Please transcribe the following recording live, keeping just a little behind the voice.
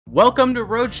Welcome to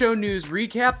Roadshow News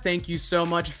Recap. Thank you so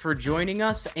much for joining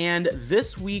us. And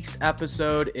this week's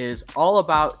episode is all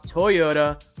about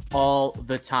Toyota all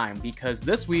the time, because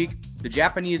this week the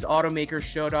Japanese automaker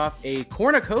showed off a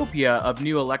cornucopia of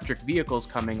new electric vehicles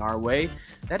coming our way.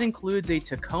 That includes a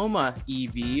Tacoma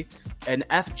EV, an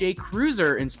FJ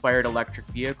Cruiser inspired electric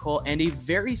vehicle, and a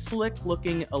very slick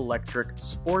looking electric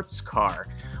sports car.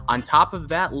 On top of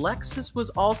that, Lexus was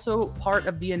also part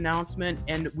of the announcement,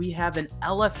 and we have an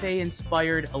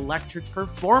LFA-inspired electric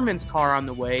performance car on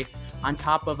the way, on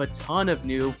top of a ton of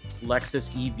new Lexus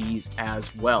EVs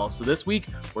as well. So this week,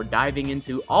 we're diving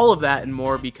into all of that and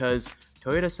more because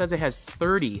Toyota says it has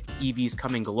 30 EVs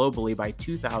coming globally by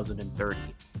 2030.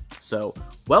 So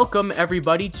welcome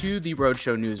everybody to the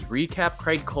Roadshow News Recap.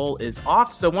 Craig Cole is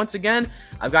off. So once again,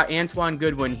 I've got Antuan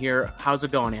Goodwin here. How's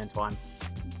it going, Antuan?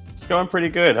 It's going pretty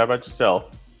good. How about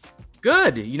yourself?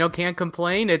 Good. Can't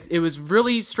complain. It was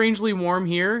really strangely warm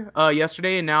here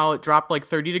yesterday, and now it dropped like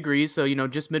 30 degrees. So,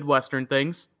 just Midwestern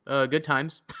things. Good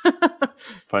times.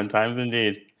 Fun times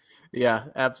indeed. Yeah,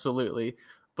 absolutely.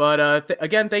 But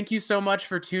again, thank you so much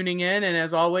for tuning in. And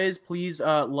as always, please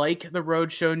like the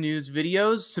Roadshow News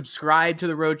videos, subscribe to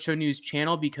the Roadshow News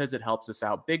channel because it helps us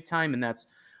out big time. And that's,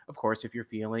 of course, if you're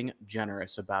feeling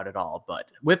generous about it all.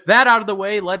 But with that out of the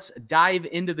way, let's dive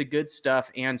into the good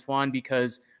stuff, Antoine,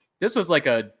 because this was like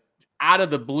a out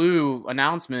of the blue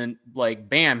announcement, like,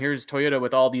 bam, here's Toyota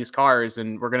with all these cars,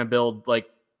 and we're going to build like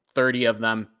 30 of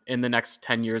them in the next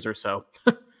 10 years or so.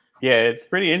 Yeah, it's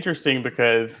pretty interesting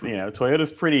because,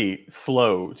 Toyota's pretty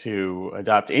slow to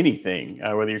adopt anything,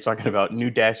 whether you're talking about new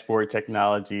dashboard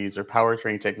technologies or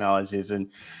powertrain technologies.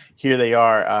 And here they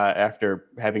are after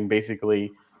having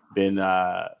basically been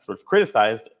sort of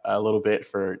criticized a little bit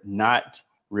for not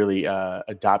really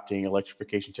adopting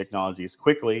electrification technology as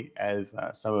quickly as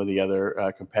some of the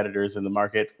other competitors in the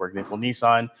market, for example,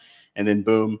 Nissan. And then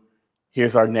boom,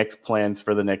 here's our next plans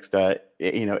for the next 8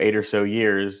 or so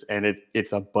years, and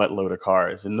it's a buttload of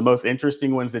cars. And the most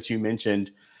interesting ones that you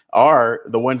mentioned are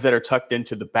the ones that are tucked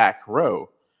into the back row.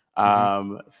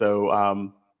 But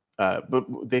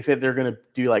they said they're going to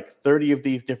do like 30 of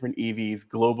these different EVs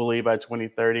globally by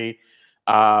 2030.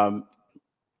 And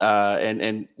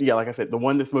yeah, like I said, the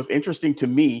one that's most interesting to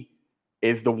me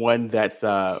is the one that's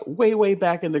way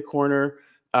back in the corner.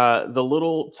 The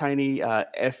little tiny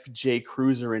FJ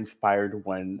Cruiser inspired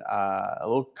one, a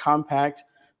little compact,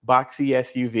 boxy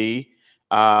SUV.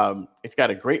 It's got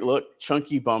a great look,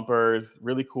 chunky bumpers,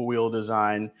 really cool wheel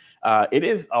design. It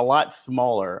is a lot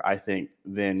smaller, I think,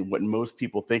 than what most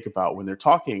people think about when they're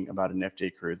talking about an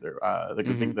FJ Cruiser. I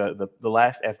think the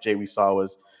last FJ we saw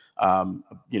was,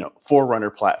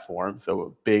 4Runner platform, so a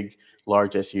big,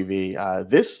 large SUV.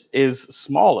 This is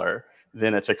smaller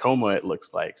than a Tacoma, it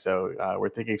looks like. So we're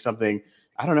thinking something,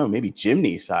 I don't know, maybe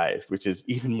Jimny sized, which is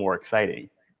even more exciting.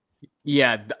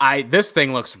 Yeah, this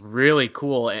thing looks really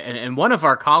cool. And one of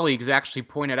our colleagues actually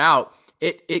pointed out,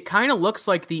 it kind of looks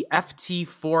like the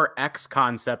FT4X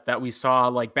concept that we saw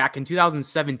like back in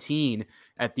 2017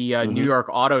 at the New York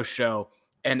Auto Show.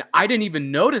 And I didn't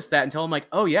even notice that until I'm like,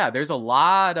 oh yeah, there's a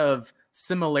lot of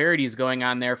similarities going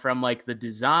on there from like the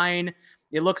design.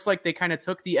 It looks like they kind of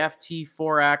took the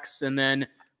FT4X and then,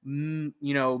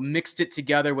 mixed it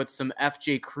together with some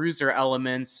FJ Cruiser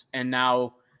elements. And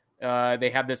now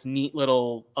they have this neat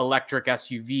little electric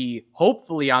SUV,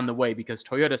 hopefully on the way, because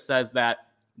Toyota says that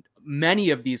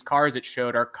many of these cars it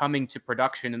showed are coming to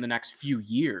production in the next few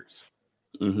years.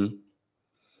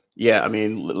 Yeah, I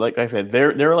mean, like I said,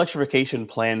 their electrification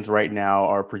plans right now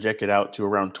are projected out to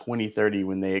around 2030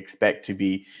 when they expect to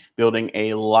be building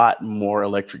a lot more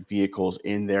electric vehicles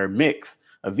in their mix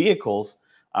of vehicles.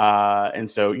 And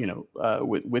so,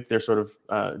 with their sort of,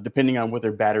 depending on what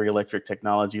their battery electric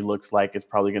technology looks like, it's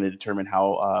probably going to determine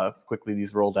how quickly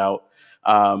these rolled out.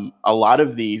 A lot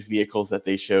of these vehicles that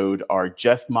they showed are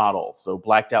just models, so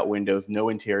blacked out windows, no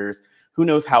interiors. Who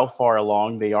knows how far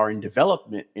along they are in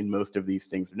development in most of these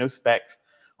things. There are no specs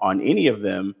on any of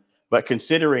them. But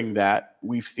considering that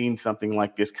we've seen something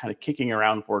like this kind of kicking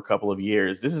around for a couple of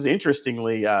years, this is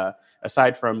interestingly,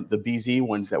 aside from the BZ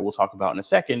ones that we'll talk about in a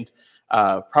second,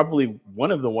 probably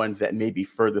one of the ones that may be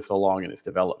furthest along in its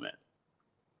development.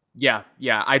 Yeah,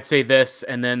 I'd say this,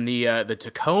 and then the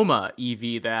Tacoma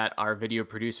EV that our video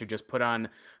producer just put on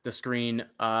the screen.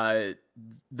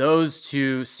 Those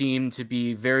two seem to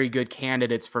be very good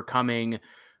candidates for coming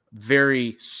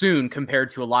very soon compared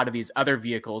to a lot of these other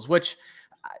vehicles, which,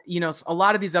 a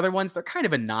lot of these other ones, they're kind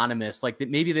of anonymous. Like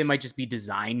maybe they might just be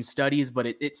design studies, but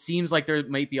it seems like there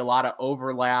might be a lot of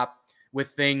overlap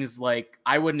with things like,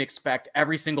 I wouldn't expect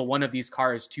every single one of these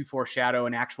cars to foreshadow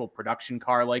an actual production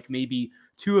car. Like maybe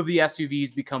two of the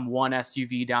SUVs become one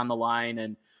SUV down the line.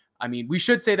 And I mean, we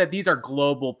should say that these are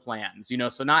global plans,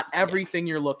 so not everything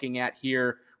you're looking at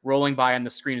here rolling by on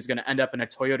the screen is going to end up in a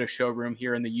Toyota showroom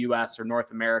here in the US or North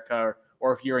America,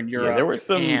 or if you're in Europe, there were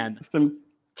Japan. some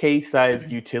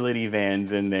case-sized utility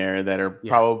vans in there that are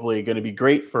probably going to be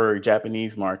great for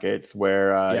Japanese markets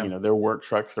where, their work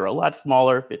trucks are a lot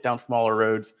smaller, fit down smaller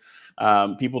roads.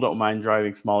 People don't mind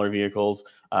driving smaller vehicles.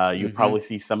 You'd probably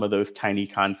see some of those tiny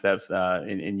concepts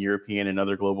in European and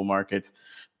other global markets.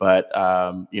 But,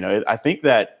 I think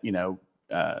that,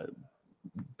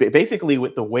 basically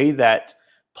with the way that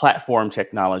platform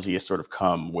technology has sort of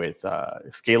come with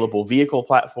scalable vehicle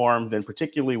platforms, and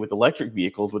particularly with electric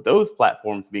vehicles, with those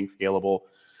platforms being scalable,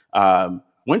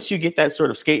 once you get that sort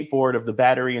of skateboard of the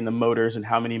battery and the motors and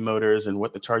how many motors and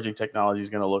what the charging technology is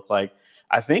going to look like,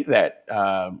 I think that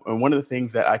and one of the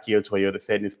things that Akio Toyoda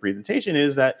said in his presentation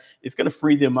is that it's going to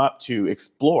free them up to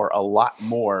explore a lot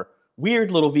more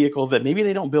weird little vehicles that maybe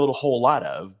they don't build a whole lot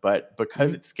of, but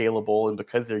because it's scalable and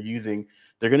because they're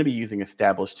going to be using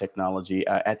established technology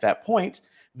at that point,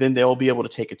 then they'll be able to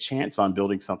take a chance on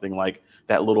building something like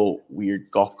that little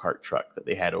weird golf cart truck that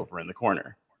they had over in the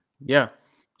corner. Yeah.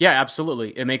 Yeah,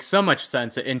 absolutely. It makes so much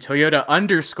sense. And Toyota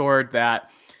underscored that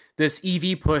this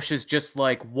EV push is just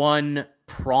like one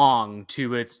prong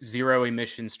to its zero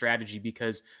emission strategy,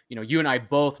 because, you and I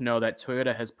both know that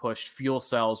Toyota has pushed fuel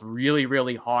cells really,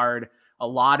 really hard. A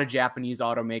lot of Japanese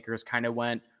automakers kind of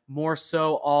went more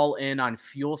so all in on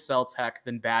fuel cell tech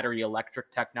than battery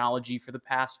electric technology for the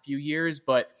past few years.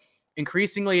 But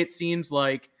increasingly, it seems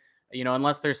like,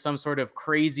 unless there's some sort of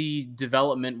crazy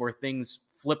development where things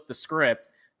flip the script,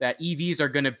 that EVs are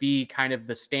going to be kind of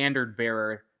the standard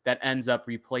bearer that ends up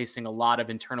replacing a lot of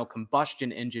internal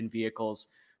combustion engine vehicles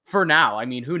for now. I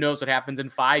mean, who knows what happens in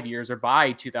 5 years, or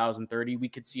by 2030, we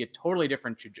could see a totally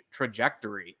different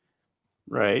trajectory.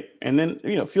 Right. And then,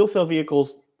 fuel cell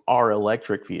vehicles are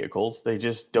electric vehicles. They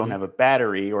just don't have a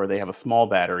battery, or they have a small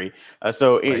battery.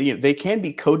 They can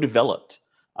be co-developed.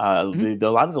 A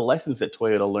lot of the lessons that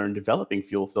Toyota learned developing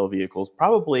fuel cell vehicles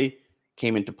probably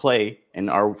came into play and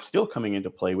are still coming into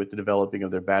play with the developing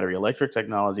of their battery electric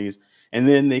technologies. And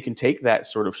then they can take that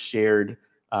sort of shared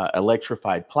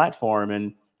electrified platform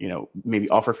and, maybe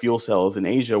offer fuel cells in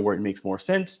Asia where it makes more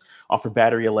sense, offer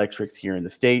battery electrics here in the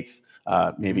States,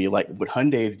 maybe like what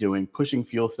Hyundai is doing, pushing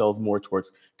fuel cells more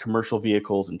towards commercial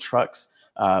vehicles and trucks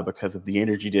because of the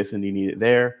energy density needed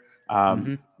there.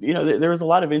 There's a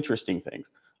lot of interesting things.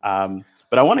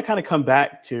 But I want to kind of come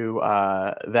back to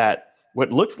that,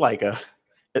 what looks like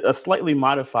a slightly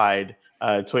modified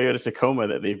Toyota Tacoma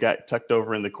that they've got tucked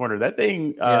over in the corner. That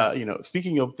thing,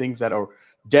 speaking of things that are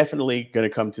definitely going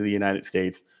to come to the United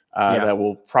States, that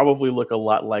will probably look a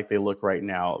lot like they look right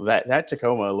now. That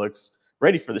Tacoma looks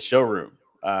ready for the showroom.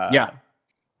 Totally.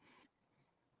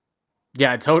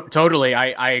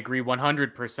 I agree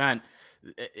 100%.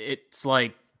 It's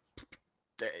like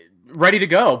ready to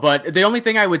go. But the only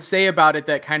thing I would say about it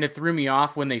that kind of threw me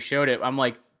off when they showed it, I'm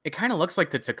like, it kind of looks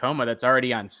like the Tacoma that's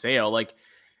already on sale. Like,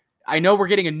 I know we're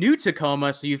getting a new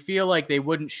Tacoma, so you feel like they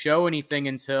wouldn't show anything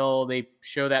until they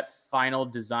show that final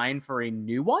design for a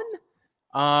new one.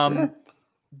 Sure.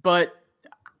 But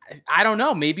I don't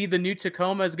know. Maybe the new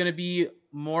Tacoma is going to be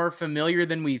more familiar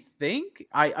than we think.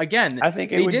 I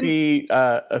think it would be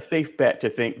a safe bet to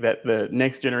think that the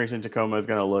next generation Tacoma is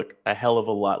going to look a hell of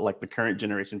a lot like the current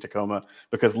generation Tacoma,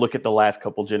 because look at the last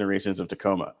couple generations of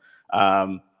Tacoma.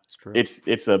 True.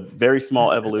 It's a very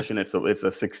small evolution. It's a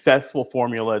successful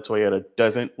formula. Toyota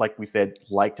doesn't, like we said,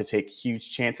 like to take huge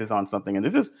chances on something. And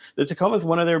the Tacoma is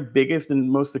one of their biggest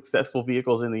and most successful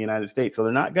vehicles in the United States. So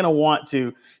they're not going to want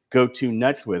to go too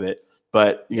nuts with it.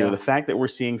 But the fact that we're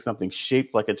seeing something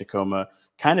shaped like a Tacoma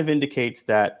kind of indicates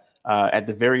that at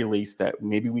the very least that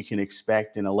maybe we can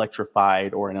expect an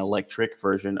electrified or an electric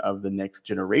version of the next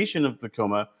generation of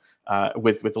Tacoma,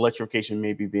 with electrification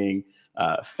maybe being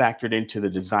factored into the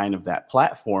design of that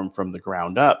platform from the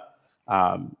ground up.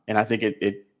 And I think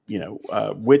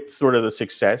with sort of the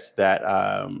success that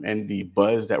and the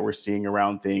buzz that we're seeing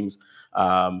around things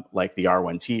like the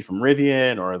R1T from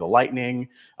Rivian, or the Lightning,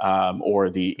 or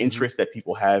the interest that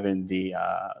people have in the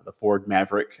Ford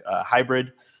Maverick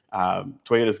hybrid,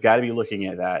 Toyota's got to be looking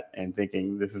at that and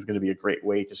thinking this is going to be a great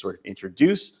way to sort of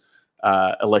introduce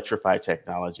electrified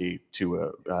technology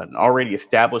to an already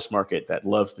established market that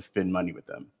loves to spend money with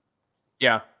them.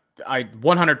 Yeah, I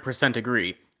 100%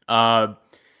 agree.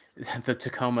 The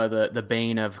Tacoma, the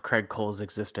bane of Craig Cole's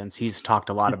existence. He's talked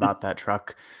a lot about that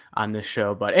truck on this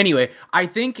show. But anyway, I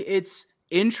think it's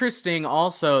interesting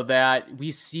also that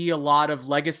we see a lot of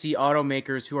legacy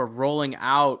automakers who are rolling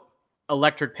out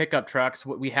electric pickup trucks.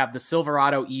 We have the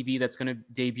Silverado EV that's going to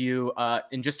debut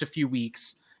in just a few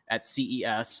weeks at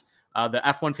CES. The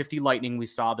F-150 Lightning we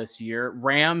saw this year.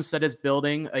 Ram said it's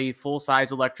building a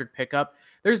full-size electric pickup.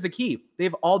 There's the key.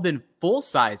 They've all been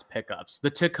full-size pickups. The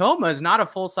Tacoma is not a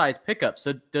full-size pickup.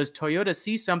 So does Toyota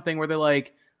see something where they're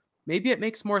like, maybe it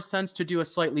makes more sense to do a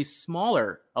slightly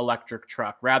smaller electric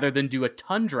truck rather than do a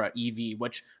Tundra EV,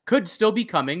 which could still be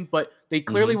coming, but they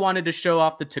clearly wanted to show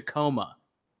off the Tacoma.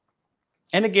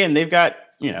 And again, they've got,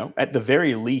 at the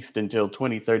very least until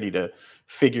 2030 to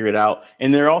figure it out.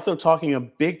 And they're also talking a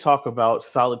big talk about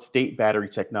solid state battery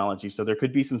technology. So there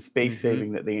could be some space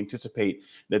saving that they anticipate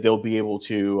that they'll be able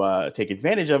to take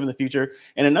advantage of in the future.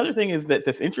 And another thing is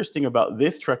that's interesting about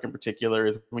this truck in particular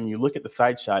is when you look at the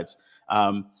side shots,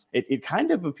 it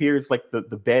kind of appears like the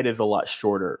bed is a lot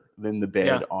shorter than the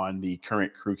bed on the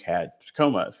current crew cab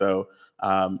Tacoma. So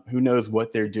who knows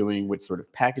what they're doing with sort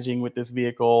of packaging with this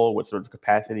vehicle, what sort of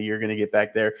capacity you're going to get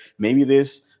back there. Maybe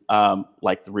this,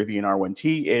 like the Rivian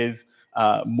R1T, is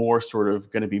more sort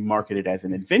of going to be marketed as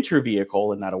an adventure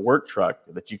vehicle and not a work truck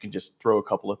that you can just throw a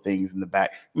couple of things in the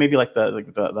back. Maybe like the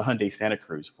Hyundai Santa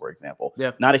Cruz, for example.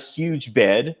 Yeah. Not a huge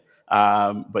bed,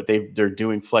 but they're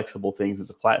doing flexible things with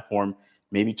the platform.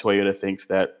 Maybe Toyota thinks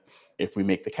that if we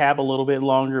make the cab a little bit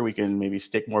longer, we can maybe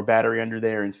stick more battery under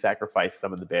there and sacrifice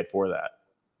some of the bed for that.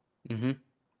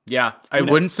 Yeah, it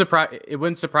wouldn't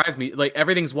surprise me. Like,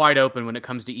 everything's wide open when it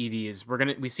comes to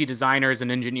EVs. We see designers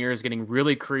and engineers getting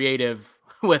really creative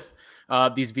with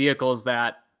these vehicles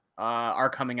that are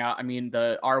coming out. I mean,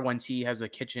 the R1T has a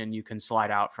kitchen you can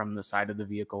slide out from the side of the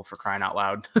vehicle, for crying out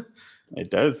loud. It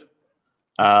does.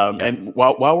 And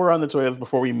while we're on the Toyotas,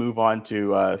 before we move on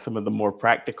to some of the more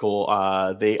practical,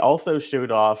 they also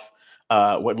showed off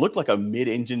what looked like a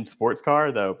mid-engine sports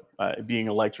car, though being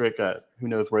electric. Who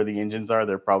knows where the engines are?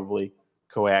 They're probably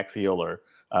coaxial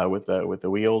or with the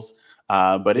wheels.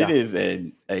 But it is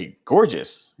a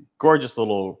gorgeous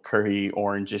little curvy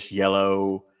orangish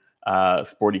yellow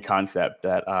sporty concept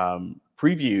that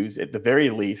previews, at the very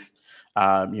least,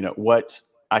 what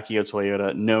Akio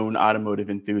Toyoda, known automotive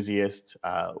enthusiast,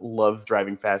 loves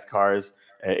driving fast cars,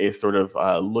 is sort of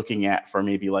looking at for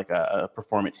maybe like a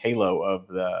performance halo of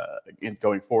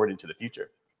going forward into the future.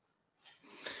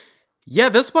 Yeah,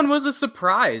 this one was a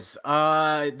surprise.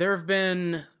 There have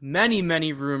been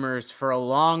many rumors for a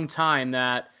long time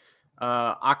that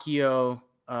Akio,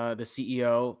 the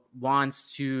CEO,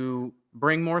 wants to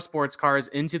bring more sports cars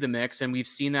into the mix, and we've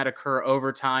seen that occur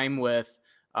over time with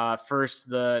first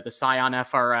the Scion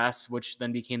FRS, which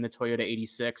then became the Toyota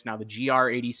 86, now the GR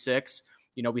 86.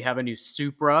 We have a new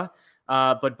Supra,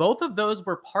 but both of those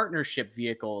were partnership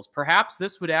vehicles. Perhaps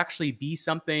this would actually be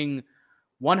something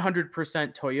 100%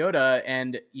 Toyota,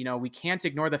 and we can't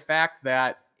ignore the fact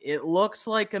that it looks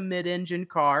like a mid-engine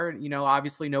car.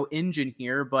 Obviously no engine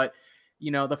here, but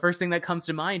the first thing that comes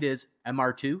to mind is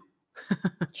MR2.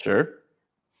 Sure.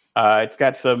 It's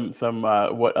got some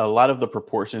what a lot of the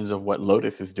proportions of what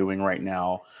Lotus is doing right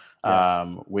now,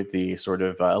 with the sort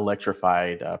of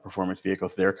electrified performance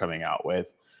vehicles they're coming out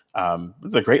with.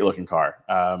 It's a great looking car.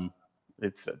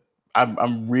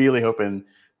 I'm really hoping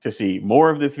to see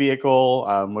more of this vehicle.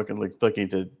 I'm looking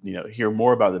to hear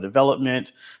more about the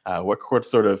development. What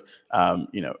sort of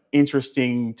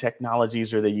interesting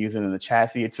technologies are they using in the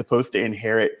chassis? It's supposed to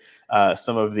inherit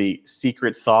some of the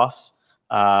secret sauce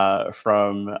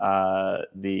from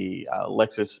the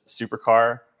Lexus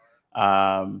supercar,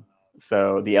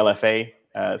 so the LFA.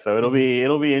 So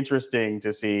it'll be interesting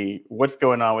to see what's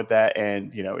going on with that,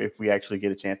 and if we actually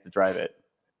get a chance to drive it.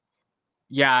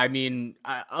 Yeah, I mean,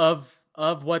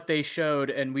 of what they showed,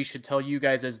 and we should tell you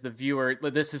guys as the viewer,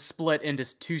 this is split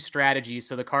into two strategies.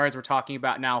 So the cars we're talking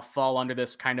about now fall under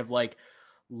this kind of like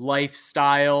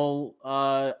lifestyle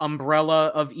umbrella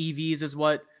of EVs, is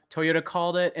what Toyota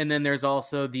called it. And then there's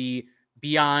also the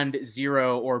Beyond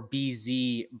Zero, or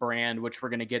BZ brand, which we're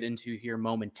going to get into here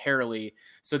momentarily.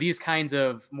 So these kinds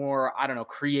of more,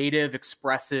 creative,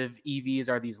 expressive EVs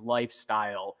are these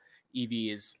lifestyle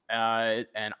EVs.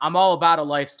 And I'm all about a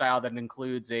lifestyle that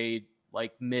includes a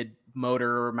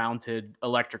mid-motor mounted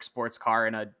electric sports car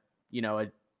and a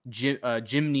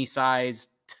Jimny sized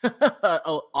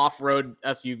off-road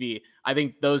SUV. I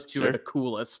think those two are the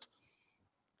coolest.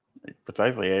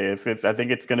 Precisely. I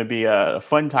think it's going to be a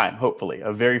fun time, hopefully,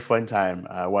 a very fun time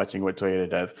watching what Toyota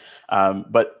does.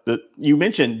 But you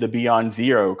mentioned the Beyond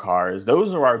Zero cars.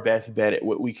 Those are our best bet at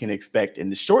what we can expect in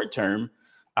the short term,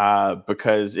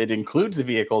 because it includes a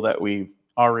vehicle that we've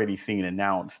already seen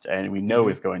announced and we know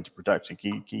is going to production.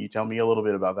 Can you tell me a little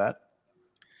bit about that?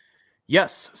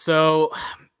 Yes. So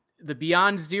the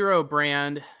Beyond Zero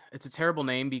brand, it's a terrible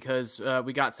name because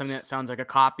we got something that sounds like a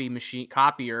copy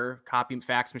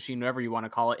fax machine, whatever you want to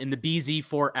call it. And the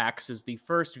BZ4X is the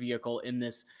first vehicle in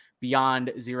this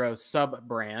Beyond Zero sub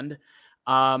brand.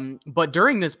 But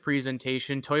during this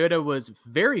presentation, Toyota was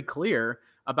very clear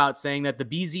about saying that the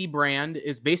BZ brand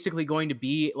is basically going to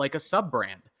be like a sub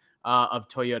brand of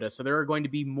Toyota. So there are going to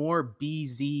be more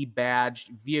BZ badged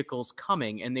vehicles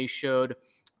coming, and they showed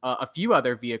a few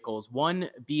other vehicles, one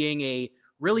being a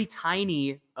really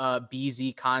tiny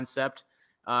BZ concept.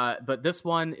 But this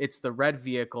one, it's the red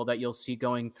vehicle that you'll see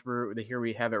going through. Here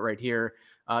we have it right here.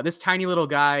 This tiny little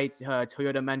guy,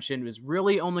 Toyota mentioned, was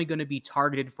really only going to be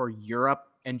targeted for Europe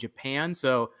and Japan.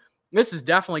 So this is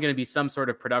definitely going to be some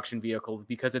sort of production vehicle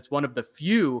because it's one of the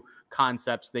few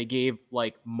concepts they gave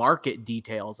like market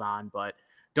details on. But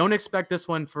don't expect this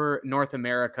one for North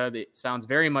America. It sounds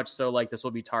very much so like this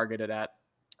will be targeted at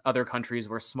other countries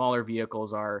where smaller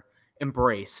vehicles are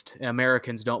embraced.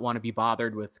 Americans don't want to be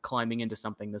bothered with climbing into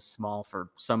something this small for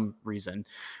some reason.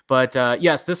 But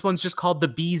yes, this one's just called the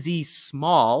BZ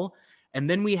Small. And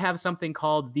then we have something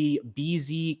called the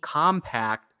BZ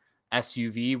Compact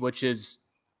SUV, which is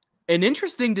an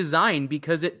interesting design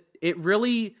because it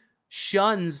really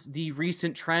shuns the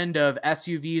recent trend of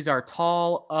SUVs are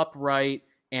tall, upright,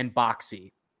 and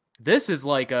boxy. This is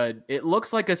like it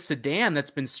looks like a sedan that's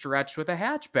been stretched with a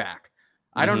hatchback.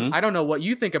 I don't know what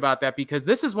you think about that because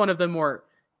this is one of the more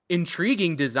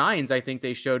intriguing designs I think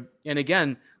they showed. And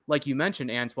again, like you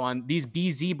mentioned, Antuan, these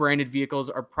BZ branded vehicles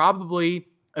are probably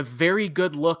a very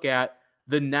good look at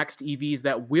the next EVs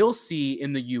that we'll see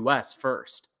in the US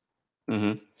first.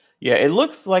 Yeah, it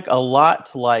looks like a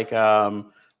lot like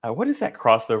what is that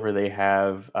crossover they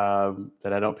have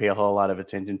that I don't pay a whole lot of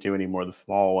attention to anymore? The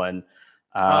small one.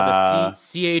 The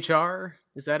CHR,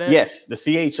 is that it? Yes, the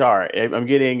CHR. I'm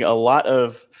getting a lot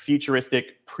of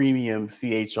futuristic premium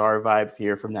CHR vibes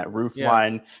here from that roof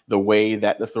line, the way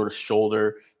that the sort of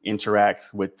shoulder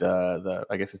interacts with the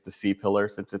I guess it's the C pillar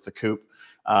since it's a coupe.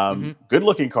 Good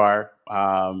looking car.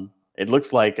 It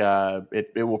looks like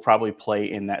it will probably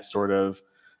play in that sort of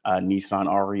Nissan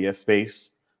Aria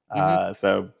space.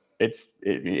 So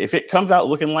if it comes out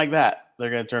looking like that, they're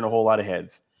going to turn a whole lot of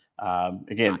heads.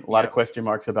 Again, a lot of question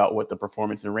marks about what the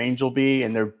performance and range will be.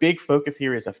 And their big focus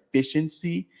here is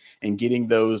efficiency and getting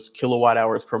those kilowatt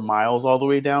hours per miles all the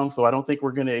way down. So I don't think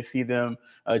we're going to see them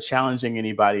challenging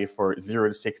anybody for 0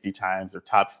 to 60 times or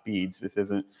top speeds. This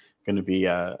isn't going to be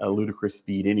a ludicrous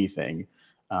speed anything.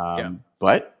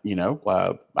 But, you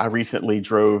know, I recently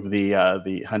drove the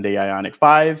Hyundai Ioniq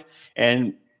 5.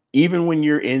 And even when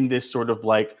you're in this sort of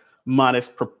like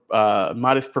modest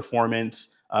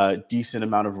performance, decent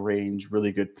amount of range,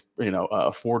 really good,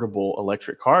 affordable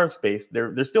electric car space,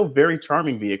 they're still very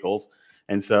charming vehicles.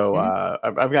 And so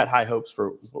I've got high hopes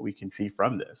for what we can see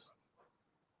from this.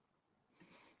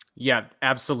 Yeah,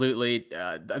 absolutely.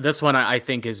 This one I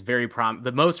think is very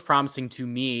the most promising to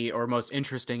me, or most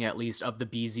interesting at least, of the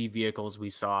BZ vehicles we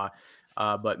saw.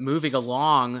 But moving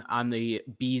along on the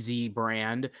BZ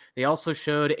brand, they also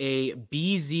showed a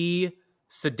BZ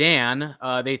sedan.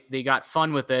 They got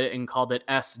fun with it and called it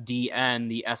SDN,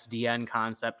 the SDN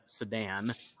concept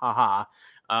sedan. Haha.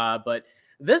 But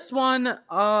this one,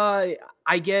 I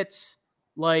get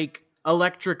like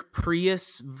electric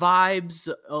Prius vibes,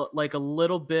 like a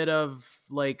little bit of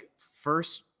like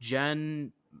first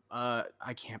gen.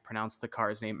 I can't pronounce the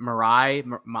car's name. Mirai.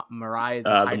 Mirai is the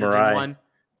hydrogen one.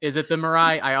 Is it the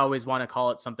Mirai? I always want to call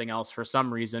it something else for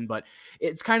some reason, but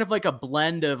it's kind of like a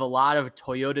blend of a lot of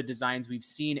Toyota designs we've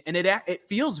seen, and it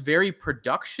feels very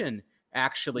production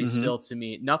actually still to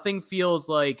me. Nothing feels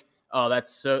like, oh,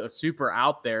 that's so super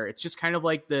out there. It's just kind of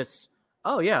like this,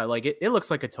 oh yeah, like it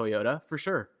looks like a Toyota for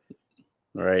sure.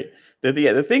 Right.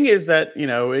 The thing is that,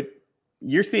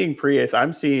 you're seeing Prius,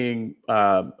 I'm seeing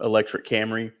electric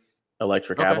Camry,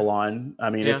 electric Avalon.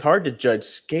 I mean, it's hard to judge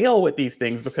scale with these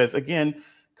things because, again,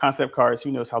 concept cars,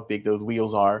 who knows how big those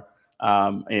wheels are.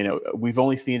 We've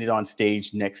only seen it on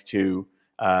stage next to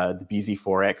the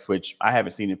BZ4X, which I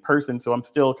haven't seen in person. So I'm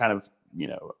still kind of,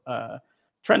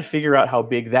 trying to figure out how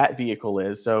big that vehicle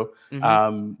is. So,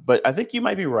 but I think you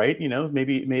might be right.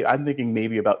 Maybe I'm thinking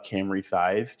maybe about Camry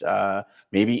sized,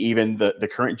 maybe even the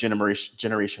current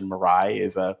generation Mirai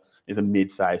is a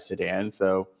mid-sized sedan.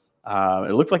 So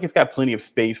it looks like it's got plenty of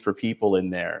space for people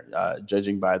in there,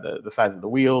 judging by the size of the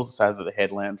wheels, the size of the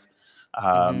headlamps.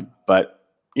 But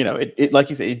it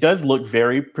like you said, it does look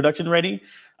very production ready.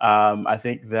 I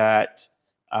think that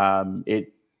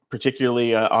it,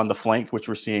 particularly on the flank, which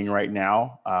we're seeing right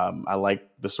now, I like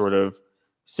the sort of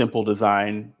simple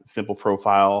design, simple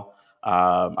profile.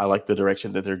 I like the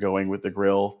direction that they're going with the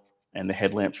grille and the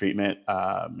headlamp treatment.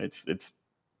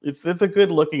 It's a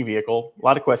good looking vehicle. A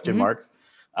lot of question Mhm. marks.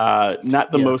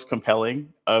 Not the Yeah. most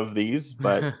compelling of these,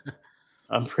 but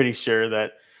I'm pretty sure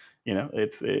that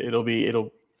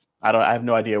it'll. I have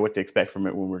no idea what to expect from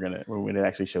it when it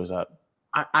actually shows up.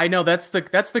 I know that's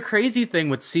the crazy thing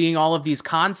with seeing all of these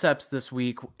concepts this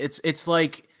week. It's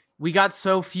like we got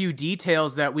so few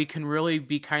details that we can really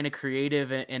be kind of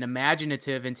creative and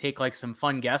imaginative and take like some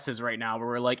fun guesses right now where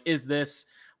we're like, is this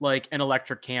like an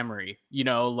electric Camry,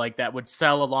 like that would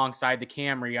sell alongside the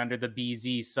Camry under the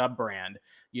BZ sub brand,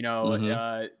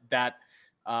 Hmm. that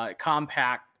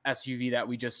compact SUV that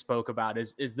we just spoke about.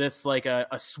 Is this like a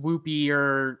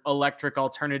swoopier electric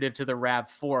alternative to the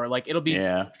RAV4? Like it'll be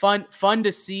Yeah. fun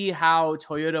to see how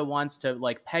Toyota wants to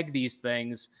like peg these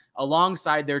things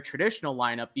alongside their traditional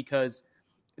lineup, because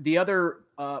the other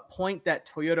point that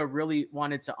Toyota really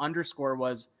wanted to underscore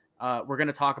was we're going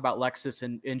to talk about Lexus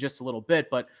in just a little bit,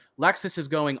 but Lexus is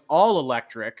going all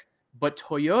electric, but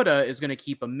Toyota is going to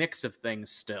keep a mix of things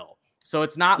still. So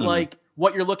it's not Hmm. like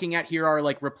what you're looking at here are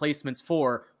like replacements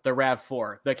for the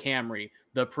RAV4, the Camry,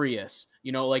 the Prius,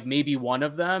 like maybe one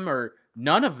of them or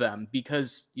none of them,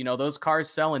 because, those cars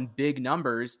sell in big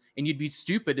numbers and you'd be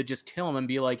stupid to just kill them and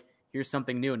be like, here's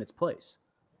something new in its place.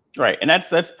 Right, and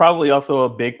that's probably also a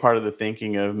big part of the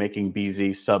thinking of making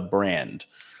BZ sub brand.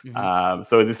 Mm-hmm.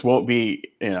 So this won't be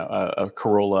a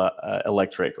Corolla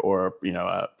electric or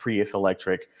a Prius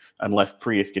electric unless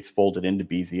Prius gets folded into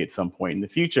BZ at some point in the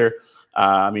future.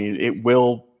 I mean, it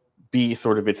will be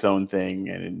sort of its own thing,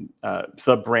 and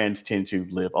sub brands tend to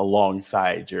live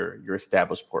alongside your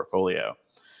established portfolio.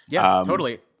 Yeah, Um,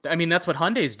 totally. I mean, that's what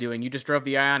Hyundai's doing. You just drove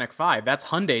the Ioniq 5. That's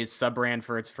Hyundai's sub brand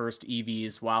for its first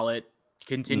EVs while it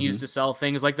continues mhm. to sell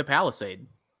things like the Palisade.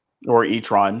 Or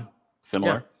e-tron, Yeah.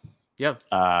 similar. Yeah,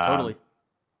 Um, totally.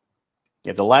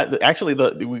 Yeah, actually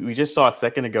we just saw a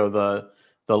second ago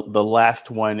the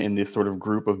last one in this sort of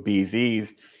group of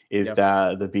BZs is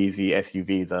Yeah. the BZ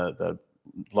SUV, the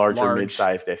larger Large.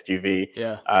 mid-sized SUV.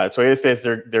 Yeah. Toyota says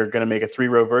they're going to make a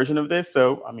 3-row version of this.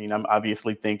 So I mean, I'm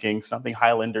obviously thinking something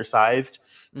Highlander sized.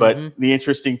 But Mm-hmm. the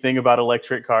interesting thing about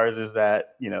electric cars is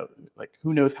that like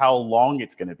who knows how long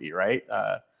it's going to be, right?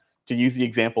 To use the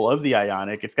example of the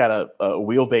Ioniq, it's got a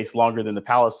wheelbase longer than the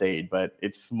Palisade, but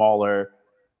it's smaller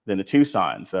than a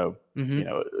Tucson. So,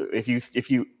 Mm-hmm. if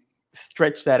you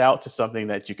stretch that out to something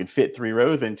that you can fit 3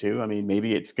 rows into, I mean,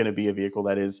 maybe it's going to be a vehicle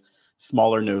that is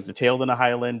smaller nose to tail than a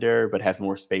Highlander, but has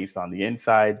more space on the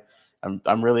inside.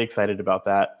 I'm really excited about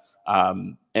that.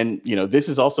 And this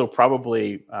is also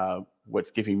probably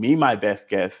what's giving me my best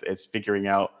guess as figuring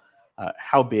out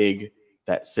how big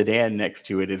that sedan next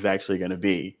to it is actually going to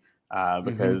be, Mm-hmm.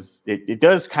 because it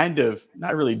does kind of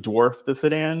not really dwarf the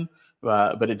sedan,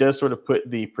 but it does sort of put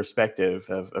the perspective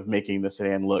of making the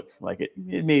sedan look like it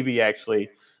may be actually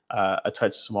a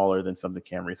touch smaller than some of the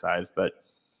Camry size. But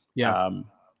Yeah. um,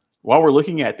 while we're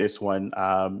looking at this one,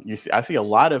 I see a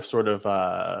lot of sort of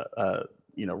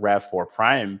RAV4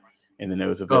 Prime in the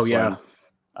nose of Oh, this yeah.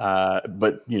 one,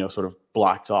 but sort of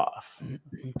blocked off.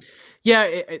 Yeah,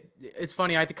 it's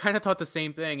funny. I kind of thought the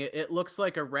same thing. It looks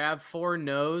like a RAV4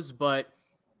 nose, but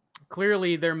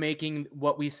clearly they're making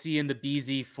what we see in the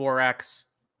BZ4X,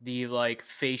 the like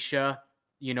fascia,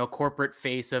 corporate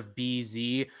face of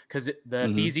BZ, because the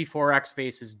Hmm. BZ4X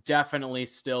face is definitely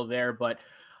still there. But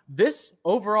this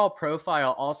overall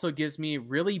profile also gives me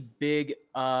really big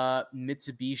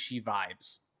Mitsubishi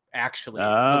vibes. Actually, the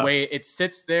Ah. way it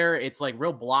sits there, it's like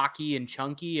real blocky and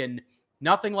chunky, and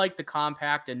nothing like the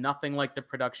compact and nothing like the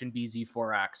production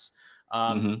BZ4X,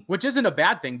 Hmm. which isn't a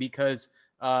bad thing because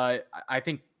I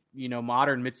think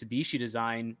modern Mitsubishi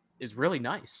design is really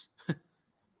nice.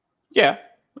 Yeah,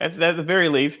 at the very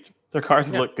least, their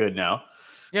cars Yeah, look good now.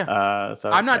 yeah.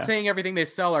 So I'm not yeah. saying everything they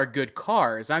sell are good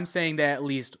cars. I'm saying they at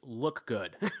least look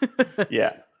good.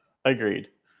 Yeah, agreed.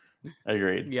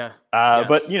 Agreed. Yeah.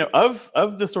 But Yes.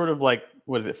 of the sort of like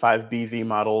what is it, 5 BZ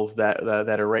models that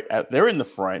are right out there in the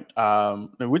front.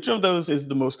 Which of those is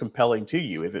the most compelling to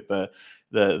you? Is it the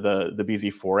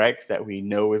BZ4X that we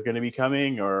know is going to be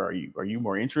coming, or are you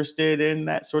more interested in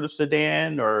that sort of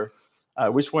sedan, or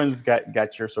which one's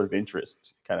got your sort of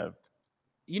interest? Kind of.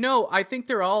 I think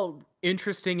they're all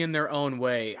interesting in their own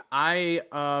way.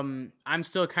 I'm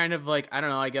still kind of like, I don't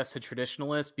know, I guess a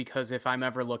traditionalist, because if I'm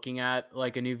ever looking at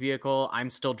like a new vehicle, I'm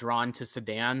still drawn to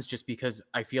sedans just because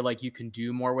I feel like you can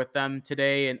do more with them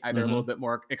today and they're a little Hmm. bit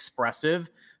more expressive.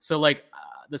 So like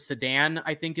the sedan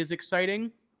I think is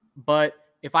exciting, but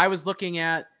if I was looking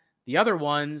at the other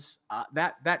ones,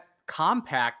 that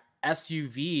compact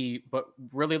SUV but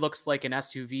really looks like an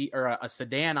SUV or a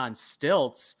sedan on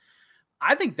stilts,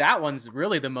 I think that one's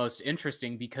really the most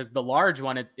interesting because the large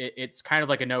one, it's kind of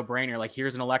like a no-brainer. Like,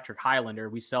 here's an electric Highlander.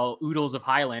 We sell oodles of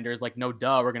Highlanders. Like, no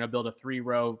duh, we're going to build a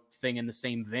 3-row thing in the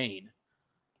same vein.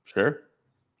 Sure.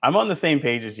 I'm on the same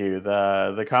page as you.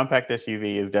 The compact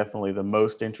SUV is definitely the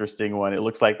most interesting one. It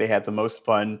looks like they had the most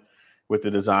fun with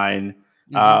the design.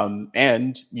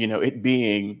 And, you know, it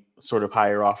being sort of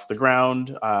higher off the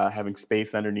ground, having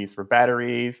space underneath for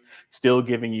batteries, still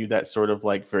giving you that sort of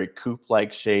like very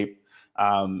coupe-like shape.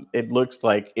 It looks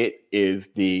like it is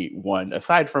the one,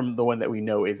 aside from the one that we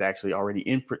know is actually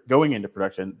already going into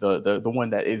production, the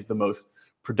one that is the most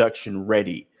production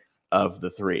ready of the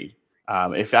three.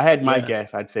 If I had my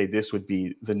guess, I'd say this would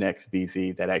be the next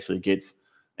BZ that actually gets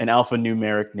an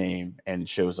alphanumeric name and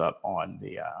shows up on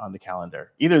the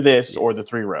calendar. Either this or the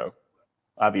 3-row.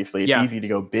 Obviously, it's easy to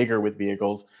go bigger with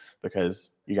vehicles because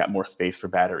you got more space for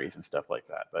batteries and stuff like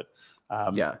that. But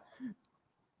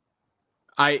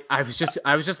I was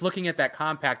just looking at that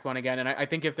compact one again, and I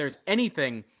think if there's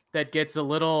anything that gets a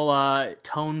little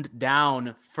toned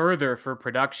down further for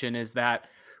production is that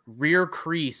rear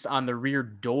crease on the rear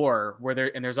door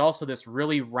there's also this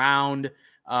really round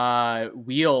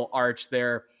wheel arch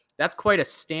there. That's quite a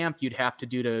stamp you'd have to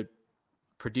do to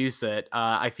produce it.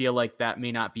 I feel like that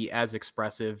may not be as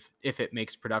expressive if it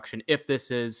makes production, if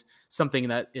this is something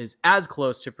that is as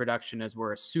close to production as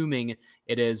we're assuming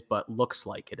it is, but looks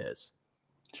like it is.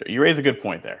 Sure. You raise a good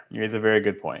point there. You raise a very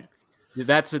good point.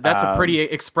 That's a pretty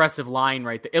expressive line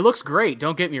right there. It looks great,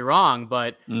 don't get me wrong,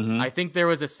 but I think there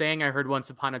was a saying I heard once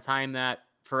upon a time that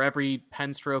for every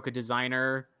pen stroke a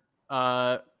designer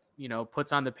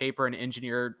puts on the paper, an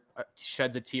engineer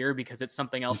sheds a tear because it's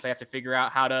something else they have to figure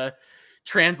out how to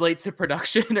translate to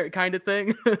production or kind of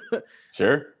thing.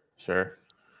 Sure.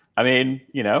 I mean,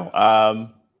 a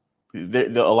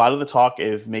lot of the talk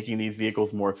is making these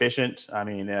vehicles more efficient. I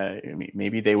mean,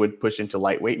 maybe they would push into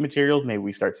lightweight materials. Maybe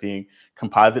we start seeing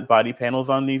composite body panels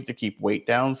on these to keep weight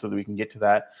down so that we can get to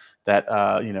that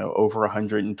over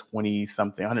 120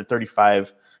 something,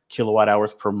 135 kilowatt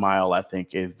hours per mile, I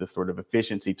think is the sort of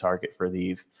efficiency target for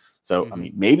these. So, I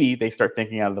mean, maybe they start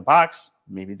thinking out of the box.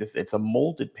 Maybe it's a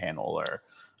molded panel or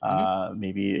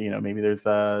maybe there's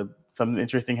something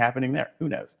interesting happening there. Who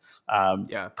knows?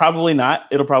 Probably not.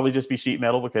 It'll probably just be sheet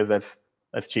metal because that's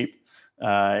cheap. These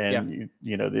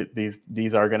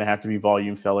are going to have to be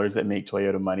volume sellers that make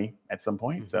Toyota money at some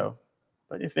point. So,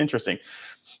 but it's interesting.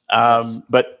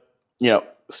 But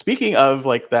speaking of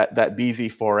like that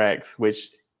BZ4X,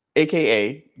 which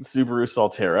AKA Subaru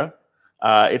Solterra,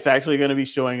 it's actually going to be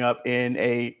showing up in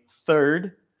a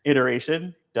third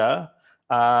iteration, as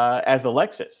a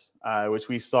Lexus, which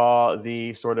we saw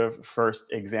the sort of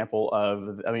first example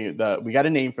of. I mean, we got a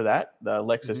name for that, the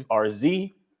Lexus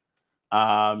RZ,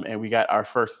 and we got our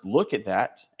first look at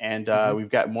that, and we've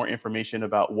got more information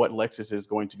about what Lexus is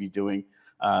going to be doing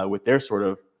with their sort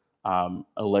of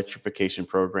electrification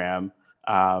program.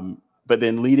 But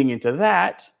then leading into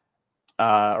that,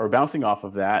 or bouncing off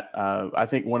of that, I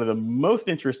think one of the most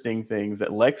interesting things that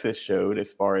Lexus showed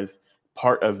as far as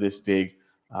part of this big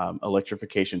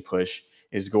electrification push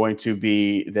is going to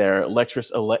be their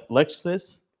Lexus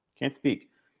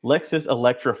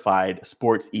electrified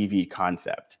sports EV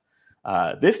concept.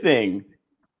 This thing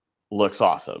looks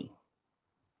awesome.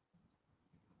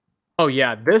 Oh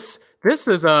yeah, this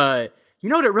is what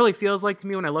it really feels like to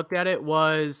me when I looked at it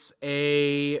was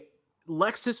a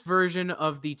Lexus version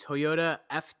of the Toyota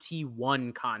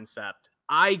FT1 concept.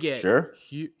 I get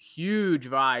huge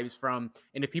vibes from,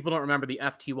 and if people don't remember, the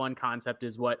FT1 concept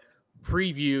is what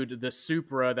previewed the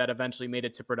Supra that eventually made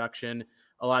it to production.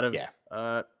 A lot of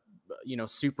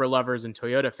Supra lovers and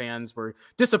Toyota fans were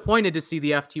disappointed to see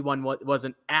the FT1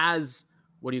 wasn't as,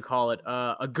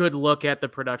 a good look at the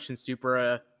production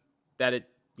Supra that it,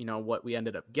 what we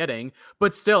ended up getting.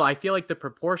 But still, I feel like the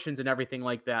proportions and everything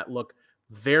like that look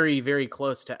very, very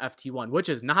close to FT1, which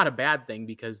is not a bad thing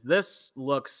because this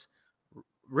looks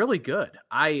really good.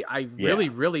 I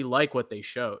really like what they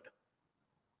showed.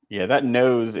 Yeah, that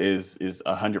nose is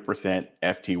 100%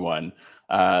 FT1.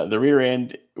 The rear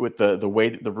end with the way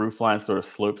that the roof line sort of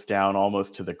slopes down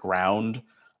almost to the ground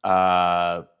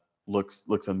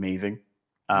looks amazing.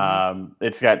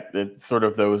 It's got sort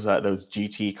of those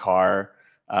GT car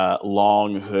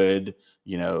long hood,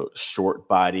 short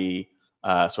body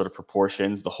sort of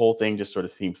proportions. The whole thing just sort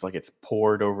of seems like it's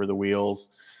poured over the wheels.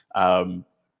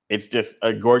 It's just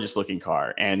a gorgeous looking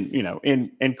car. And,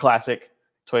 in classic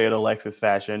Toyota Lexus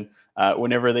fashion,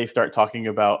 whenever they start talking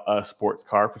about a sports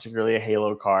car, particularly a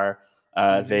halo car,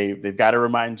 they've got to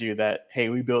remind you that, hey,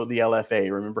 we built the LFA.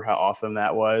 Remember how awesome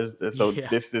that was? So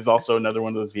this is also another one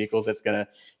of those vehicles that's going to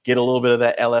get a little bit of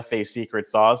that LFA secret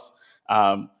sauce.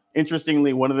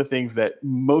 Interestingly, one of the things that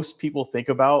most people think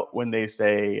about when they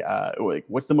say, like,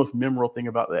 what's the most memorable thing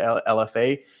about the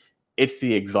LFA? It's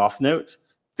the exhaust notes.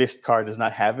 This car does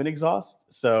not have an exhaust.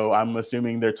 So I'm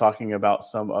assuming they're talking about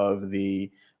some of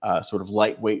the sort of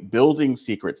lightweight building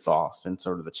secret sauce and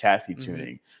sort of the chassis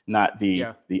tuning, not the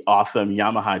awesome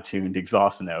Yamaha tuned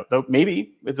exhaust note. Though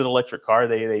maybe it's an electric car.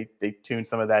 They tune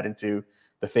some of that into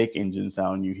the fake engine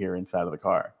sound you hear inside of the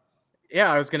car.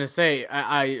 Yeah, I was gonna say,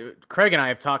 Craig and I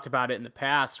have talked about it in the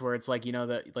past, where it's like, you know,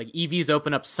 that like EVs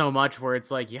open up so much, where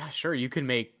it's like, yeah, sure, you can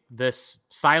make this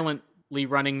silently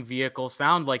running vehicle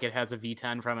sound like it has a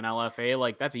V10 from an LFA.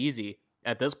 Like that's easy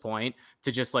at this point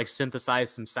to just like synthesize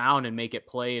some sound and make it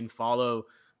play and follow,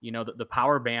 you know, the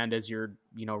power band as you're,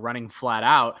 you know, running flat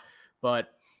out. But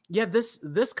yeah,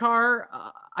 this car,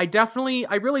 I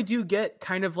really do get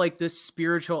kind of like this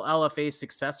spiritual LFA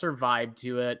successor vibe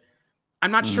to it. I'm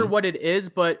not sure what it is,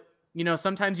 but, you know,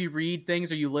 sometimes you read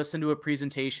things or you listen to a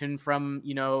presentation from,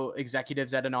 you know,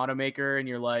 executives at an automaker and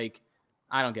you're like,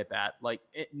 I don't get that. Like,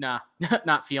 nah,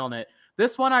 not feeling it.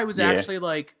 This one, I was actually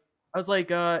like,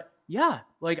 yeah,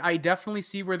 like I definitely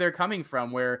see where they're coming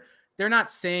from, where they're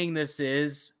not saying this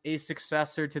is a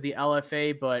successor to the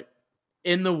LFA, but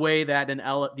in the way that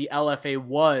the LFA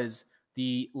was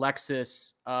the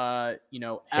Lexus, you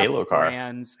know, Halo car.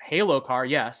 brand's Halo car.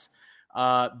 Yes.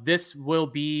 This will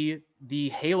be the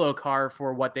Halo car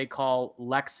for what they call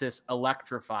Lexus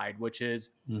Electrified, which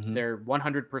is their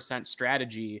 100%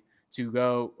 strategy to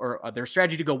go, or their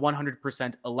strategy to go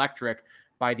 100% electric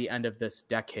by the end of this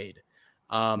decade.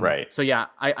 Right. So yeah,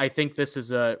 I think this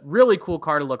is a really cool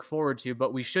car to look forward to,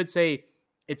 but we should say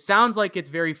it sounds like it's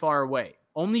very far away,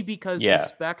 only because the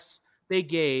specs they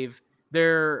gave,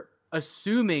 they're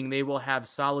assuming they will have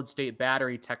solid state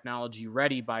battery technology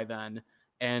ready by then.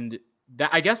 And that,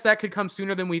 I guess that could come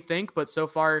sooner than we think, but so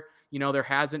far, you know, there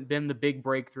hasn't been the big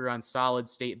breakthrough on solid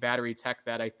state battery tech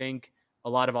that I think a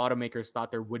lot of automakers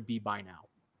thought there would be by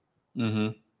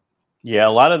now. Yeah,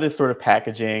 a lot of this sort of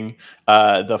packaging,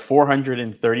 the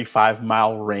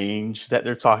 435-mile range that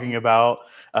they're talking about,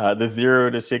 the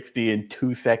 0 to 60 in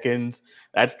 2 seconds,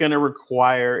 that's going to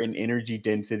require an energy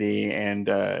density and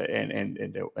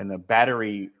a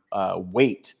battery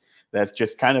weight that's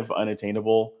just kind of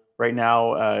unattainable right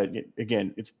now.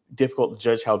 Again, it's difficult to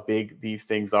judge how big these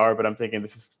things are, but I'm thinking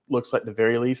looks like the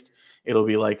very least it'll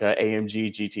be like a AMG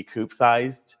GT Coupe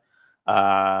sized.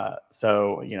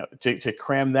 So, you know, to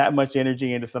cram that much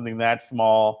energy into something that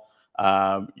small,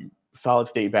 solid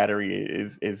state battery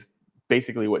is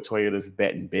basically what Toyota's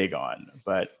betting big on.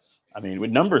 But I mean,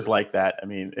 with numbers like that, I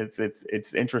mean,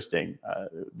 it's interesting.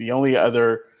 The only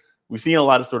other, we've seen a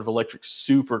lot of sort of electric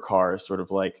supercars sort of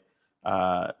like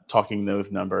talking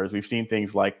those numbers. We've seen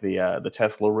things like the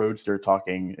Tesla Roadster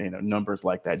talking, you know, numbers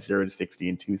like that, 0 to 60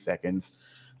 in 2 seconds.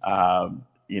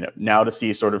 You know, now to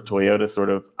see sort of Toyota sort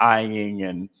of eyeing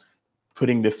and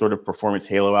putting this sort of performance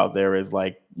halo out there is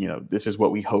like, you know, this is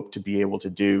what we hope to be able to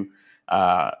do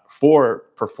for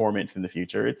performance in the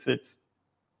future. I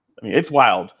mean, it's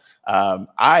wild.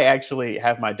 I actually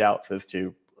have my doubts as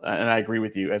to, and I agree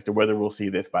with you as to whether we'll see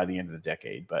this by the end of the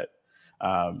decade. But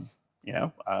you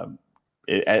know,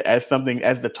 as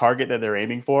the target that they're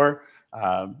aiming for,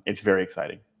 it's very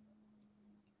exciting,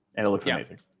 and it looks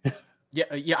amazing.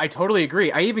 Yeah, I totally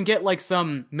agree. I even get like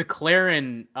some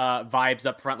McLaren vibes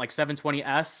up front, like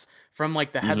 720S from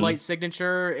like the headlight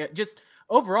signature.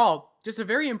 Overall, just a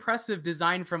very impressive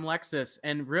design from Lexus.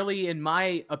 And really, in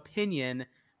my opinion,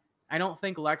 I don't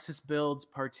think Lexus builds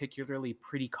particularly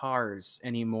pretty cars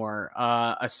anymore,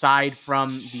 aside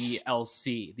from the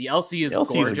LC. The LC is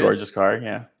gorgeous. Is a gorgeous car,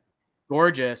 yeah.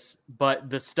 Gorgeous, but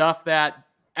the stuff that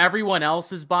everyone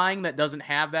else is buying that doesn't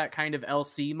have that kind of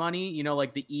LC money, you know,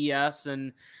 like the ES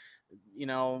and, you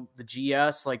know, the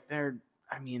GS, like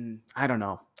I don't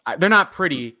know. They're not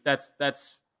pretty.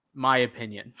 That's my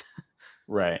opinion.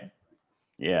 Right.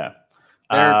 Yeah.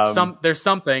 There's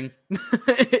something.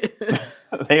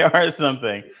 They are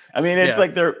something. I mean, it's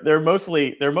like they're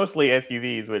mostly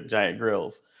SUVs with giant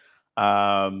grills.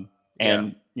 And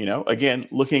you know, again,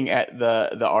 looking at the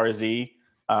RZ,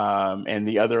 and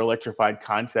the other electrified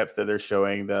concepts that they're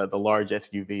showing, the large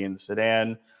SUV and the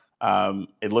sedan,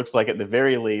 it looks like at the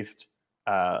very least,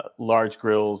 large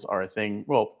grills are a thing.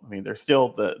 Well, I mean, they're still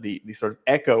the sort of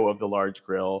echo of the large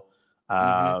grill,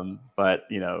 but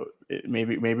you know,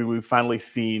 maybe we've finally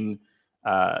seen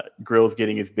grills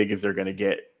getting as big as they're going to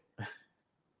get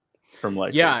from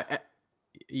Lexus.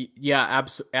 Yeah,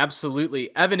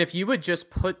 absolutely. Evan, if you would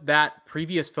just put that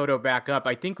previous photo back up,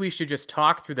 I think we should just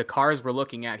talk through the cars we're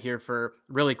looking at here for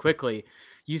really quickly.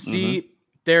 You see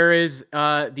There is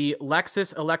the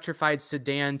Lexus electrified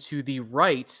sedan to the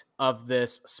right of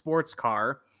this sports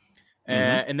car.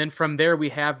 And then from there, we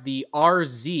have the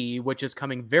RZ, which is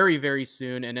coming very, very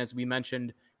soon. And as we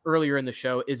mentioned earlier in the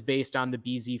show, is based on the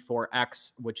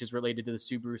BZ4X, which is related to the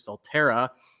Subaru Solterra.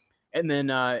 And then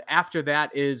after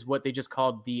that is what they just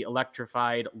called the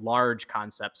electrified large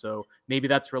concept. So maybe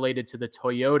that's related to the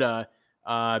Toyota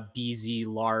BZ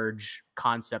large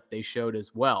concept they showed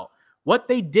as well. What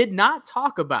they did not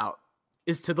talk about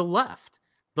is to the left.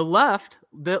 The left,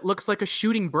 that looks like a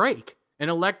shooting brake, an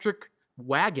electric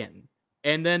wagon,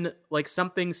 and then like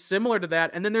something similar to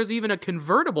that. And then there's even a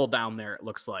convertible down there, it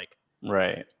looks like.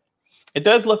 Right. It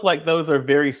does look like those are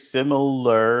very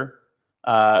similar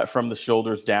from the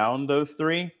shoulders down, those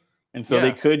three. And so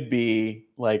they could be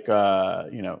like,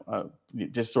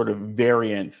 just sort of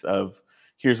variants of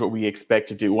here's what we expect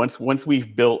to do. Once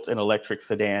we've built an electric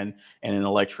sedan and an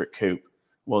electric coupe,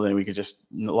 well, then we could just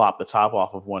lop the top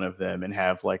off of one of them and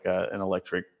have like an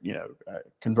electric,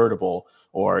 convertible,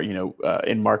 or,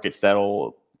 in markets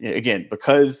that'll, again,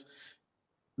 because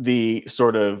the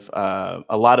sort of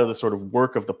a lot of the sort of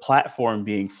work of the platform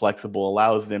being flexible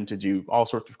allows them to do all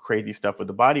sorts of crazy stuff with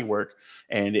the bodywork,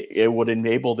 and it would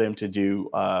enable them to do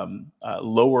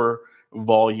lower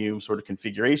volume sort of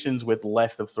configurations with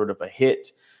less of sort of a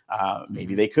hit.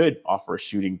 Maybe they could offer a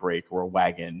shooting brake or a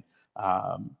wagon,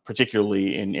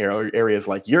 particularly in areas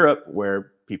like Europe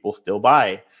where people still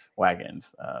buy wagons.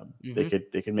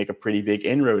 They could make a pretty big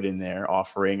inroad in there,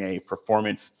 offering a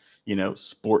performance,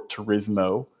 sport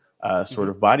turismo sort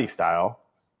of body style.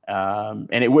 And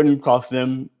it wouldn't cost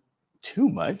them too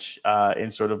much in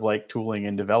sort of like tooling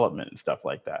and development and stuff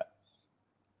like that.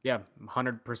 Yeah,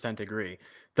 100% agree.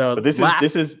 But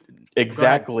this is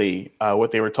exactly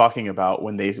what they were talking about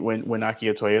when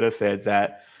Akio Toyota said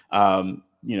that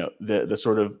the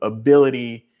sort of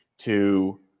ability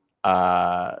to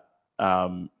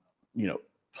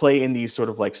play in these sort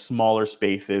of like smaller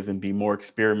spaces and be more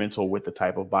experimental with the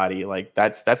type of body. Like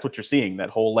that's what you're seeing.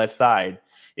 That whole left side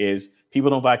is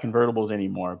people don't buy convertibles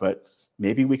anymore, but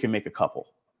maybe we can make a couple.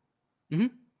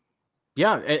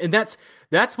 Yeah, and that's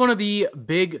one of the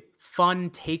big fun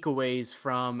takeaways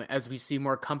from as we see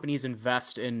more companies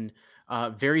invest in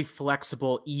very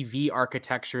flexible EV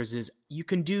architectures is you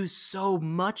can do so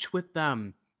much with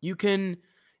them.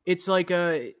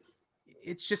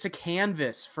 It's just a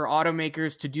canvas for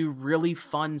automakers to do really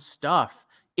fun stuff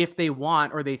if they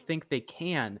want or they think they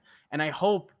can. And I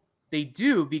hope they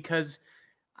do, because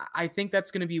I think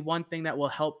that's going to be one thing that will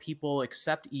help people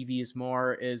accept EVs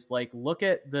more is like, look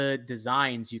at the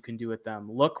designs you can do with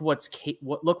them. Look what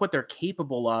they're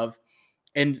capable of.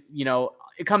 And,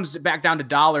 it comes back down to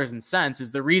dollars and cents.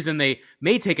 Is the reason they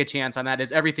may take a chance on that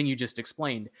is everything you just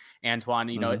explained, Antoine.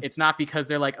 It's not because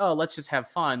they're like, oh, let's just have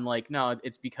fun. Like, no,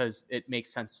 it's because it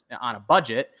makes sense on a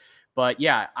budget. But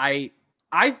yeah, I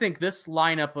think this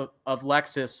lineup of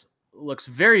Lexus looks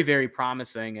very, very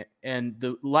promising. And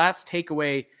the last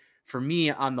takeaway for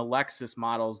me on the Lexus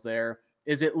models there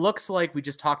is it looks like we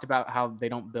just talked about how they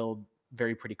don't build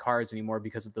very pretty cars anymore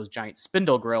because of those giant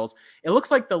spindle grills. It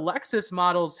looks like the Lexus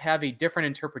models have a different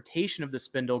interpretation of the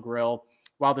spindle grill,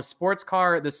 while the sports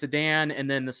car, the sedan,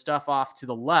 and then the stuff off to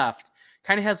the left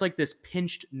kind of has like this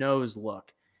pinched nose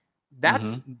look.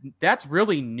 That's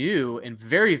really new and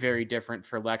very, very different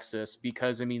for Lexus,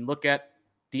 because look at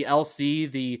the LC,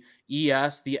 the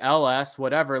ES, the LS,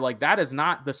 whatever. Like, that is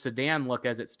not the sedan look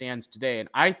as it stands today. And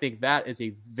I think that is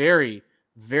a very,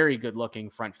 very good looking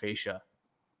front fascia.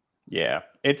 Yeah,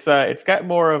 it's got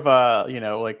more of a,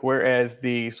 like, whereas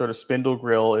the sort of spindle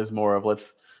grill is more of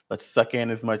let's suck in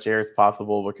as much air as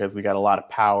possible because we got a lot of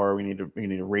power. We need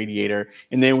a radiator.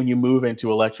 And then when you move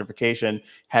into electrification,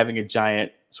 having a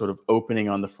giant sort of opening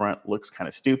on the front looks kind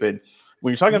of stupid.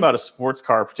 When you're talking about a sports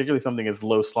car, particularly something as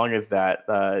low slung as that,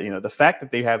 the fact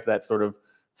that they have that sort of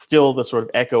still the sort of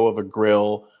echo of a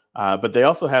grill, but they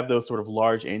also have those sort of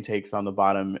large intakes on the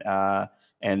bottom.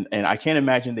 And I can't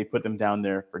imagine they put them down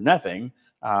there for nothing.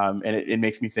 And it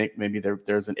makes me think maybe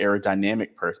there's an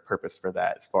aerodynamic purpose for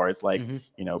that, as far as like,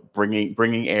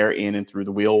 bringing air in and through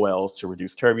the wheel wells to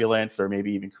reduce turbulence, or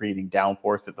maybe even creating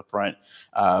downforce at the front.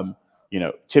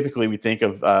 Typically we think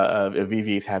of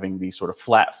EVs having these sort of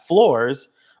flat floors,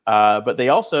 but they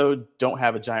also don't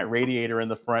have a giant radiator in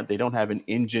the front. They don't have an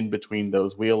engine between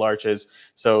those wheel arches.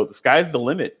 So the sky's the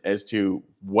limit as to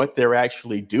what they're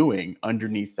actually doing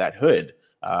underneath that hood.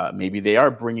 Maybe they are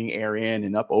bringing air in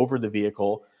and up over the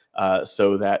vehicle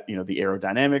so that, the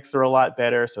aerodynamics are a lot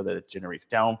better, so that it generates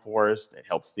downforce. It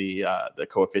helps the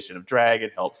coefficient of drag.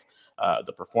 It helps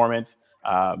the performance.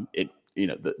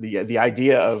 The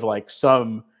idea of like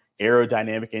some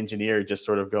aerodynamic engineer just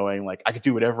sort of going like, I could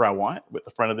do whatever I want with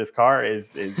the front of this car is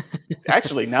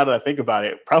actually, now that I think about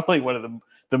it, probably one of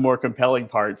the more compelling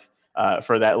parts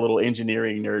for that little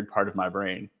engineering nerd part of my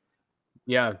brain.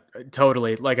 Yeah,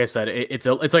 totally. Like I said, it's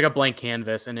like a blank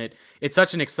canvas, and it's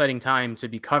such an exciting time to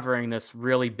be covering this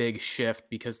really big shift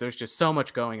because there's just so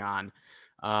much going on.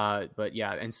 But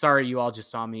yeah, and sorry, you all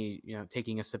just saw me,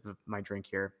 taking a sip of my drink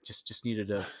here. Just needed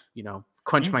to,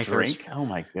 quench my thirst. Oh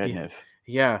my goodness.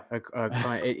 Yeah,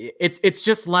 it's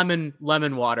just lemon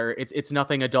water. It's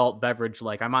nothing adult beverage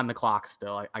like. I'm on the clock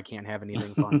still. I can't have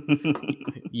anything fun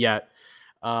yet.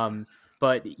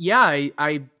 But yeah,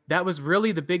 I that was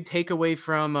really the big takeaway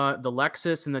from the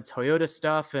Lexus and the Toyota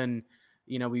stuff, and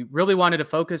we really wanted to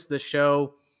focus the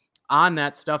show on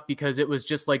that stuff because it was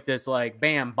just like this, like,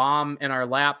 bam, bomb in our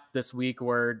lap this week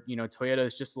where Toyota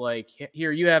is just like,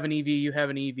 here, you have an EV, you have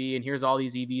an EV, and here's all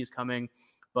these EVs coming.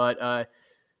 But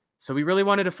so we really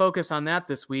wanted to focus on that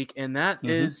this week, and that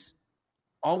is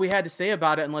all we had to say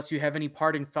about it, unless you have any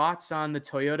parting thoughts on the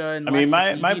Toyota and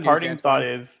Lexus my EV parting news, thought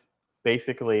is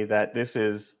basically that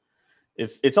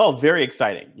it's all very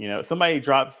exciting. Somebody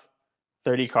drops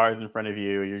 30 cars in front of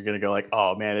you, you're going to go like,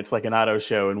 oh man, it's like an auto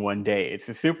show in one day.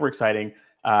 It's super exciting.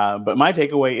 But my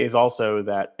takeaway is also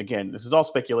that, again, this is all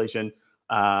speculation.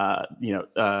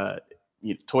 Toyota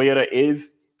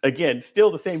is, again,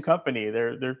 still the same company.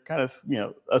 They're kind of,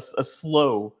 a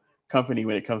slow company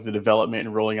when it comes to development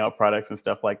and rolling out products and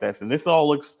stuff like this. And this all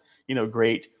looks,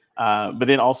 great. But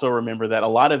then also remember that a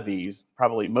lot of these,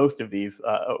 probably most of these,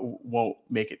 won't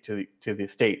make it to the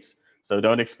States. So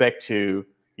don't expect to,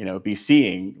 be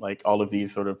seeing like all of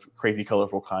these sort of crazy,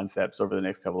 colorful concepts over the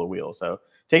next couple of wheels. So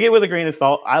take it with a grain of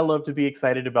salt. I love to be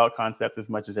excited about concepts as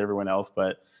much as everyone else,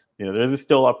 but there's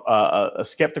still a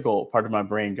skeptical part of my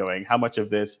brain going, how much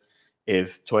of this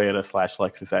is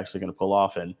Toyota/Lexus actually going to pull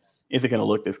off, and is it going to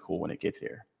look this cool when it gets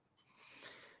here?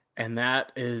 And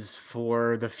that is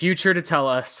for the future to tell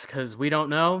us, because we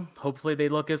don't know. Hopefully they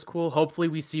look as cool. Hopefully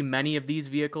we see many of these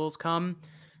vehicles come.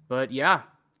 But yeah,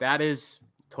 that is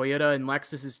Toyota and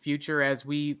Lexus's future as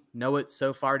we know it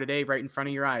so far today, right in front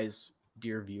of your eyes,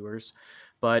 dear viewers.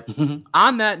 But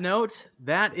on that note,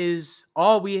 that is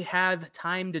all we have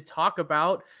time to talk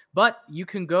about. But you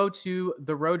can go to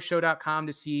theroadshow.com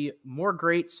to see more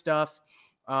great stuff.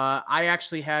 I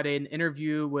actually had an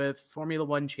interview with Formula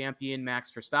One champion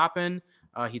Max Verstappen.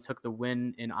 He took the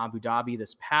win in Abu Dhabi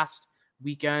this past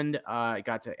weekend. I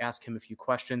got to ask him a few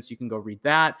questions. You can go read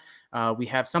that. We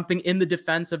have something in the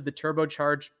defense of the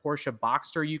turbocharged Porsche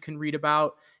Boxster you can read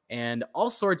about, and all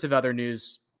sorts of other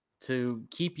news to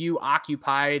keep you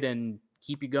occupied and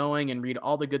keep you going, and read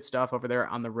all the good stuff over there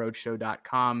on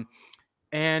theroadshow.com.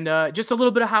 And just a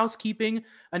little bit of housekeeping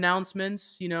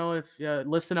announcements, if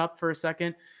listen up for a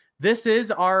second. This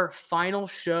is our final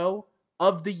show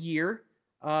of the year.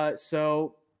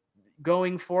 So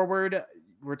going forward,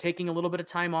 we're taking a little bit of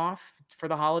time off for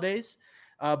the holidays.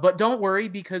 But don't worry,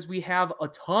 because we have a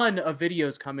ton of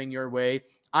videos coming your way.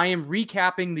 I am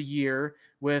recapping the year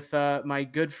with my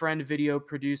good friend, video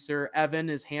producer Evan,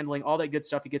 is handling all that good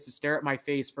stuff. He gets to stare at my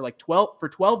face for like 12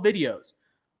 videos.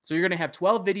 So you're going to have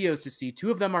 12 videos to see. 2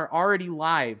 of them are already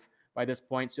live by this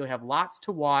point. So you'll have lots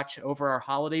to watch over our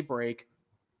holiday break,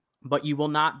 but you will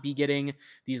not be getting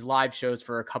these live shows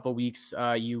for a couple weeks.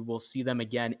 You will see them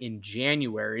again in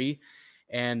January.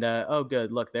 And oh,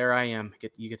 good. Look, there I am.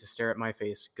 You get to stare at my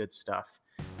face. Good stuff.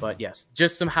 But yes,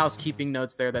 just some housekeeping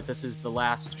notes there that this is the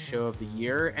last show of the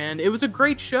year. And it was a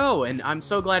great show. And I'm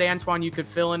so glad, Antoine, you could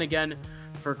fill in again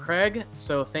for Craig.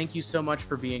 So thank you so much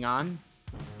for being on.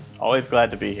 Always glad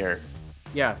to be here.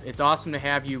 Yeah, it's awesome to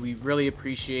have you. We really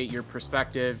appreciate your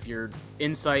perspective, your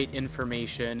insight,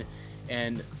 information.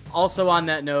 And also on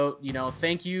that note,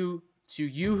 thank you to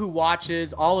you who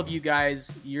watches, all of you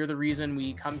guys. You're the reason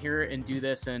we come here and do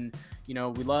this. And, we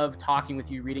love talking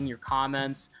with you, reading your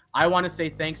comments. I want to say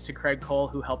thanks to Craig Cole,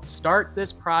 who helped start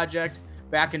this project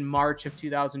back in March of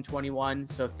 2021.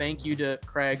 So thank you to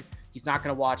Craig. He's not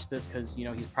going to watch this because,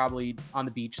 he's probably on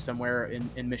the beach somewhere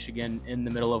in Michigan in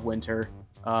the middle of winter.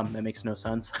 That makes no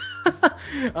sense.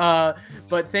 But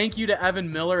thank you to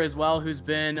Evan Miller as well, who's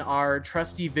been our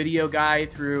trusty video guy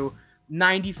through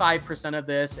 95% of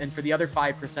this. And for the other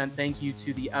 5%, thank you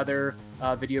to the other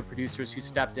video producers who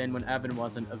stepped in when Evan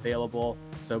wasn't available.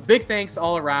 So big thanks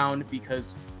all around,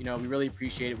 because, we really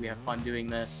appreciate it. We have fun doing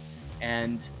this.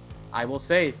 And I will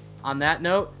say, on that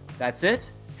note, that's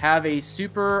it. Have a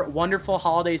super wonderful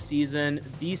holiday season.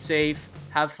 Be safe,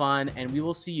 have fun, and we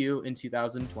will see you in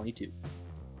 2022.